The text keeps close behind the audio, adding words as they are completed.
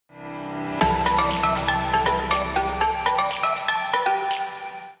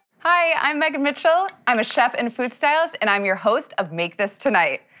I'm Megan Mitchell. I'm a chef and food stylist, and I'm your host of Make This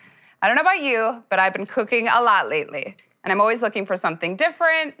Tonight. I don't know about you, but I've been cooking a lot lately, and I'm always looking for something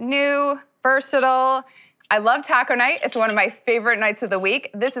different, new, versatile. I love taco night. It's one of my favorite nights of the week.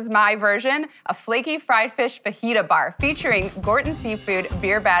 This is my version, a flaky fried fish fajita bar featuring Gorton seafood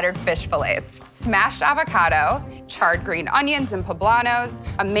beer-battered fish fillets, smashed avocado, charred green onions and poblanos,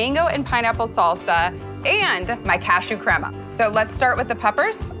 a mango and pineapple salsa, and my cashew crema. So let's start with the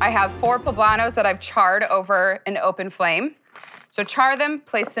peppers. I have 4 poblanos that I've charred over an open flame. So char them,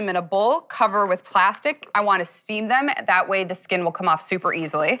 place them in a bowl, cover with plastic. I want to steam them, that way the skin will come off super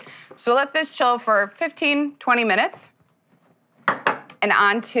easily. So let this chill for 15, 20 minutes. And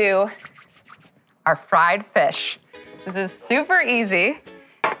on to our fried fish. This is super easy.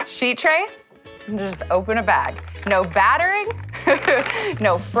 Sheet tray, and just open a bag. No battering,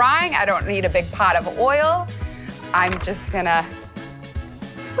 no frying. I don't need a big pot of oil. I'm just gonna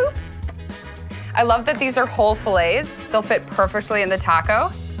boop. I love that these are whole fillets. They'll fit perfectly in the taco.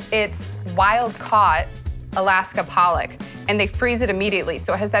 It's wild caught Alaska pollock, and they freeze it immediately,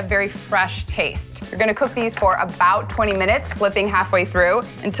 so it has that very fresh taste. You're gonna cook these for about 20 minutes, flipping halfway through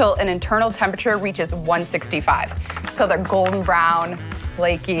until an internal temperature reaches 165, until they're golden brown,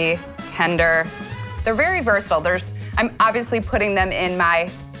 flaky, tender. They're very versatile. I'm obviously putting them in my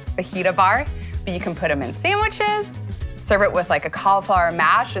fajita bar, but you can put them in sandwiches, serve it with like a cauliflower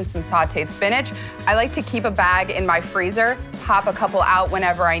mash and some sauteed spinach. I like to keep a bag in my freezer, pop a couple out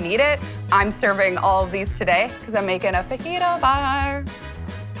whenever I need it. I'm serving all of these today because I'm making a fajita bar.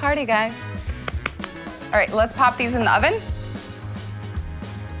 It's a party, guys. All right, let's pop these in the oven.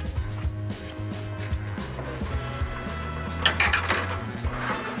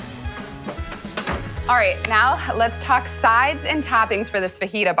 All right, now let's talk sides and toppings for this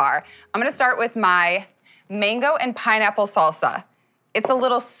fajita bar. I'm gonna start with my mango and pineapple salsa. It's a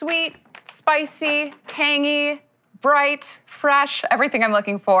little sweet, spicy, tangy, bright, fresh, everything I'm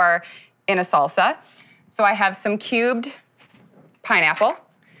looking for in a salsa. So I have some cubed pineapple.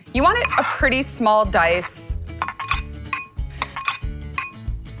 You want it a pretty small dice.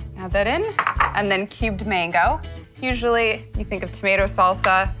 Add that in, and then cubed mango. Usually you think of tomato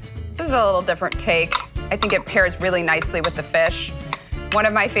salsa. This is a little different take. I think it pairs really nicely with the fish. One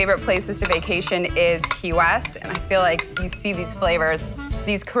of my favorite places to vacation is Key West, and I feel like you see these flavors,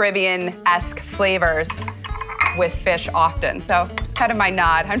 these Caribbean-esque flavors with fish often. So it's kind of my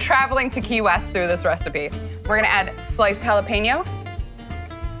nod. I'm traveling to Key West through this recipe. We're gonna add sliced jalapeno,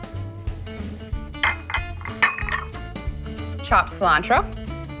 chopped cilantro,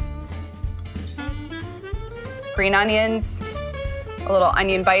 green onions, a little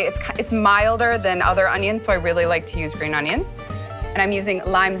onion bite. It's milder than other onions, so I really like to use green onions. And I'm using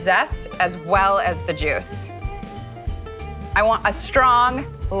lime zest as well as the juice. I want a strong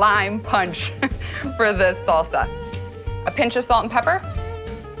lime punch for this salsa. A pinch of salt and pepper.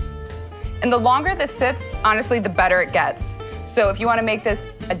 And the longer this sits, honestly, the better it gets. So if you want to make this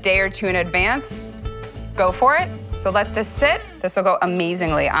a day or 2 in advance, go for it. So let this sit. This will go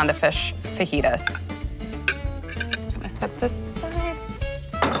amazingly on the fish fajitas. I'm gonna set this aside.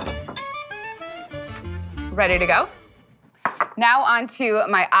 Ready to go. Now onto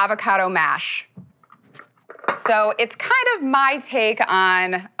my avocado mash. So it's kind of my take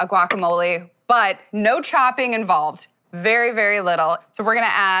on a guacamole, but no chopping involved. Very, very little. So we're gonna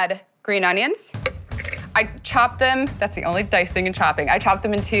add green onions. I chop them, that's the only dicing and chopping. I chop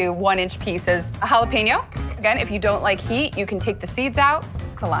them into 1-inch pieces. A jalapeno. Again, if you don't like heat, you can take the seeds out.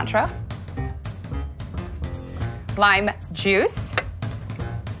 Cilantro. Lime juice,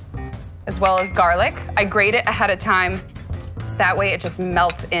 as well as garlic. I grate it ahead of time. That way it just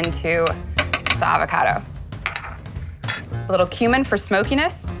melts into the avocado. A little cumin for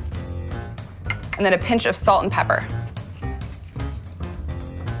smokiness, and then a pinch of salt and pepper.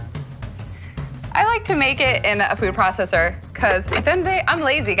 I like to make it in a food processor because at the end of the day, I'm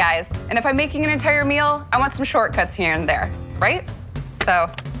lazy, guys. And if I'm making an entire meal, I want some shortcuts here and there, right? So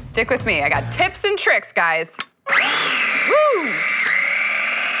stick with me. I got tips and tricks, guys. Woo!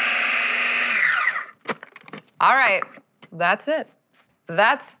 All right. That's it.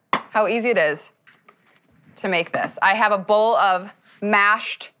 That's how easy it is to make this. I have a bowl of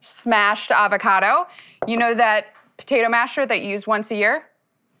mashed, smashed avocado. You know that potato masher that you use once a year?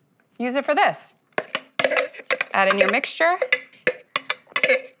 Use it for this. So add in your mixture.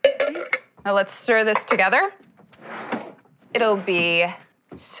 Now let's stir this together. It'll be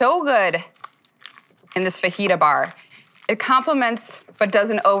so good in this fajita bar. It complements but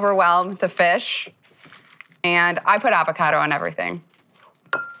doesn't overwhelm the fish. And I put avocado on everything.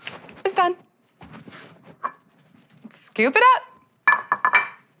 It's done. Scoop it up.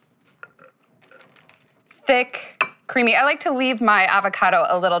 thick, creamy. I like to leave my avocado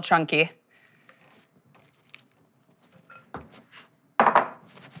a little chunky.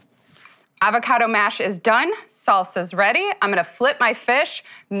 Avocado mash is done, salsa's ready. I'm gonna flip my fish,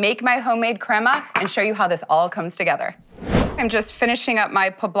 make my homemade crema, and show you how this all comes together. I'm just finishing up my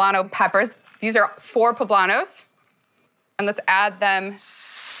poblano peppers. These are 4 poblanos, and let's add them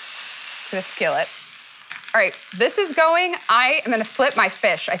to the skillet. All right, this is going. I am gonna flip my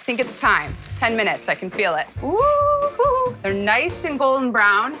fish. I think it's time. 10 minutes, I can feel it. Ooh, they're nice and golden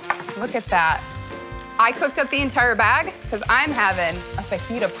brown. Look at that. I cooked up the entire bag because I'm having a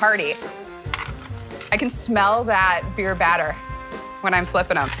fajita party. I can smell that beer batter when I'm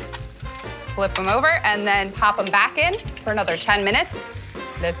flipping them. Flip them over and then pop them back in for another 10 minutes.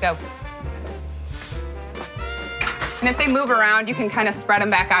 Let's go. And if they move around, you can kind of spread them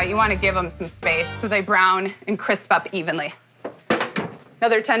back out. You want to give them some space so they brown and crisp up evenly.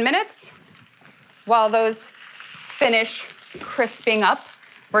 Another 10 minutes. While those finish crisping up,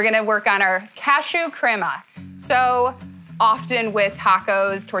 we're gonna work on our cashew crema. So often with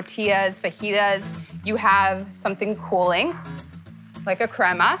tacos, tortillas, fajitas, you have something cooling, like a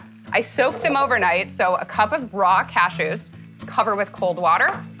crema. I soak them overnight, so a cup of raw cashews, cover with cold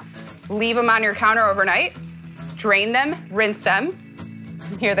water, leave them on your counter overnight, drain them, rinse them,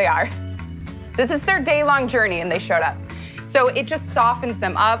 and here they are. This is their day-long journey, and they showed up. So it just softens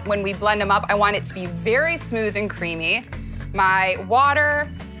them up. When we blend them up, I want it to be very smooth and creamy. My water,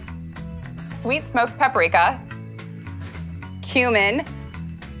 sweet smoked paprika, cumin,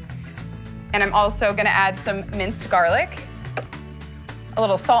 and I'm also gonna add some minced garlic, a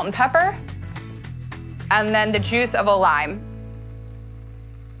little salt and pepper, and then the juice of a lime.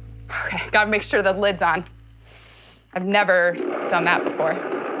 Okay, gotta make sure the lid's on. I've never done that before.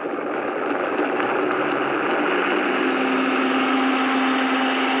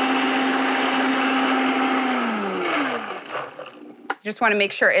 Just wanna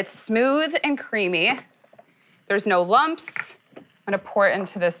make sure it's smooth and creamy. There's no lumps. I'm gonna pour it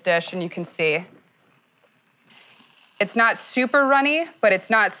into this dish and you can see. It's not super runny, but it's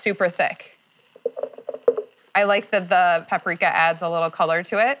not super thick. I like that the paprika adds a little color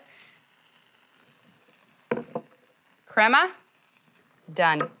to it. Crema,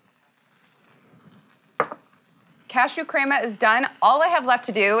 done. Cashew crema is done. All I have left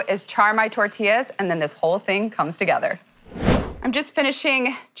to do is char my tortillas, and then this whole thing comes together. I'm just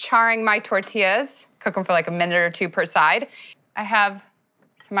finishing charring my tortillas. Cook them for like a minute or 2 per side. I have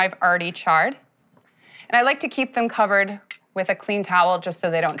some I've already charred. And I like to keep them covered with a clean towel just so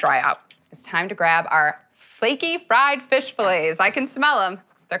they don't dry out. It's time to grab our flaky fried fish fillets. I can smell them.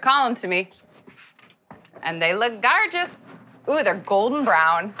 They're calling to me. And they look gorgeous. Ooh, they're golden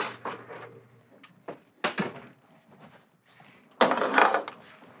brown.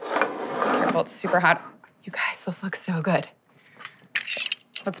 Careful, it's super hot. You guys, those look so good.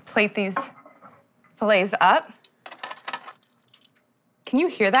 Let's plate these fillets up. Can you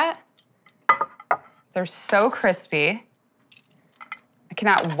hear that? They're so crispy. I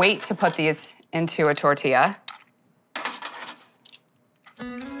cannot wait to put these into a tortilla.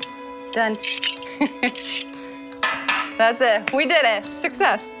 Done. That's it, we did it,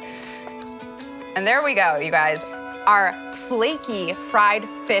 success. And there we go, you guys. Our flaky fried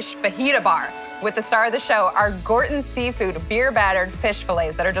fish fajita bar with the star of the show, our Gorton seafood beer-battered fish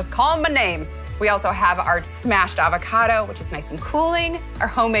fillets that are just calling my name. We also have our smashed avocado, which is nice and cooling, our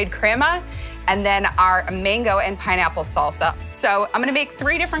homemade crema, and then our mango and pineapple salsa. So I'm gonna make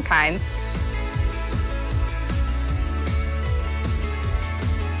 3 different kinds.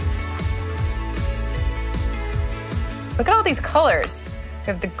 Look at all these colors. We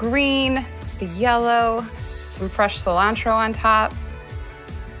have the green, the yellow, some fresh cilantro on top.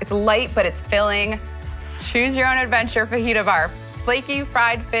 It's light, but it's filling. Choose your own adventure fajita bar. Flaky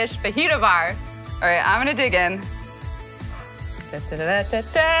fried fish fajita bar. All right, I'm gonna dig in. Da, da, da, da,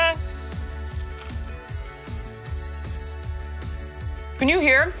 da. Can you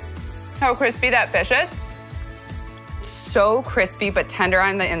hear how crispy that fish is? So crispy, but tender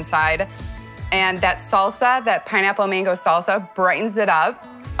on the inside. And that salsa, that pineapple mango salsa, brightens it up.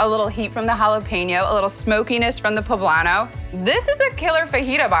 A little heat from the jalapeno, a little smokiness from the poblano. This is a killer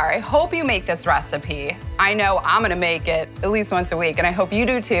fajita bar. I hope you make this recipe. I know I'm gonna make it at least once a week, and I hope you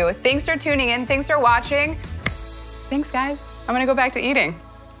do too. Thanks for tuning in, thanks for watching. Thanks, guys. I'm gonna go back to eating.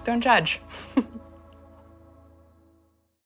 Don't judge.